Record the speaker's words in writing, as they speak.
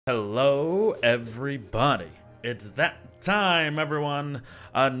Hello, everybody. It's that time, everyone.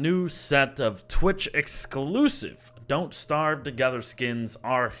 A new set of Twitch exclusive Don't Starve Together skins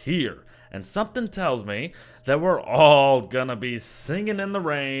are here. And something tells me that we're all gonna be singing in the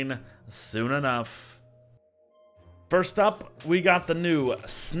rain soon enough. First up, we got the new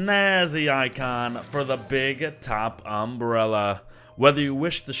snazzy icon for the big top umbrella. Whether you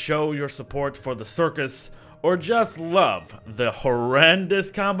wish to show your support for the circus or just love the horrendous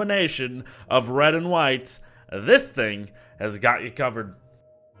combination of red and white, this thing has got you covered.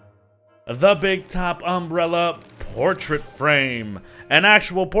 The big top umbrella portrait frame. An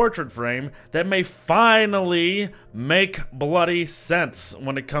actual portrait frame that may finally make bloody sense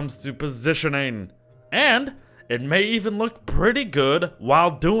when it comes to positioning. And it may even look pretty good while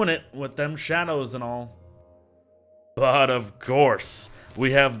doing it with them shadows and all. But of course,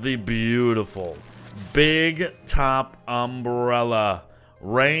 we have the beautiful big top umbrella.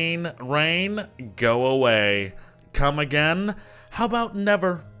 Rain, rain, go away. Come again? How about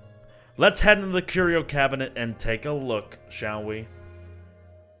never? Let's head into the curio cabinet and take a look, shall we?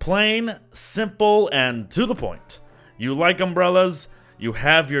 Plain, simple, and to the point. You like umbrellas? You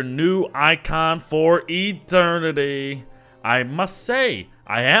have your new icon for eternity. I must say,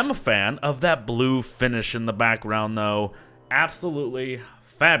 I am a fan of that blue finish in the background though. Absolutely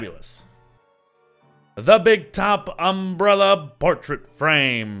fabulous. The big top umbrella portrait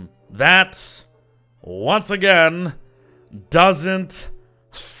frame. That, once again, doesn't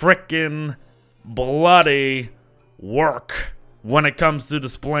frickin' bloody work when it comes to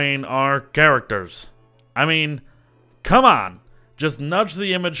displaying our characters. I mean, come on. Just nudge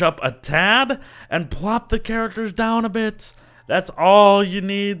the image up a tad and plop the characters down a bit. That's all you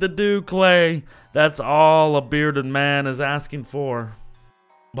need to do, Clay. That's all a bearded man is asking for.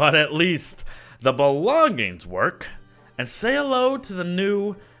 But at least the belongings work. And say hello to the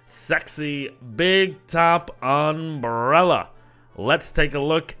new sexy big top umbrella. Let's take a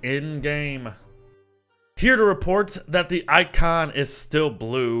look in game. Here to report that the icon is still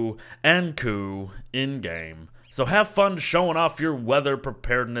blue and cool in game. So have fun showing off your weather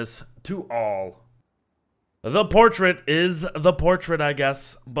preparedness to all. The portrait is the portrait, I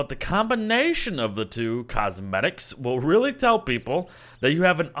guess, but the combination of the two cosmetics will really tell people that you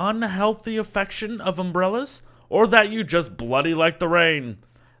have an unhealthy affection of umbrellas or that you just bloody like the rain.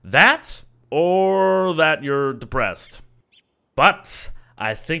 That or that you're depressed. But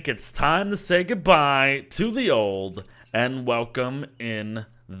I think it's time to say goodbye to the old and welcome in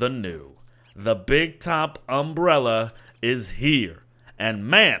the new. The big top umbrella is here, and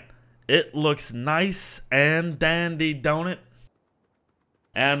man, it looks nice and dandy, don't it?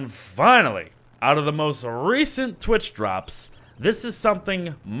 And finally, out of the most recent Twitch drops, this is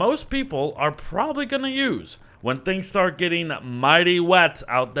something most people are probably going to use when things start getting mighty wet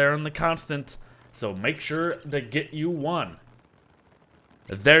out there in the constant, so make sure to get you one.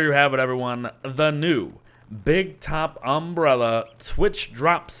 There you have it, everyone, the new big top umbrella Twitch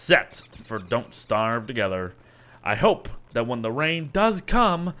drop set for Don't Starve Together. I hope that when the rain does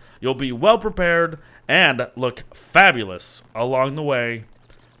come, you'll be well prepared and look fabulous along the way.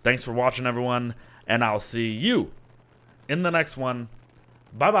 Thanks for watching, everyone, and I'll see you in the next one.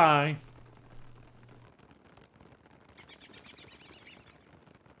 Bye-bye.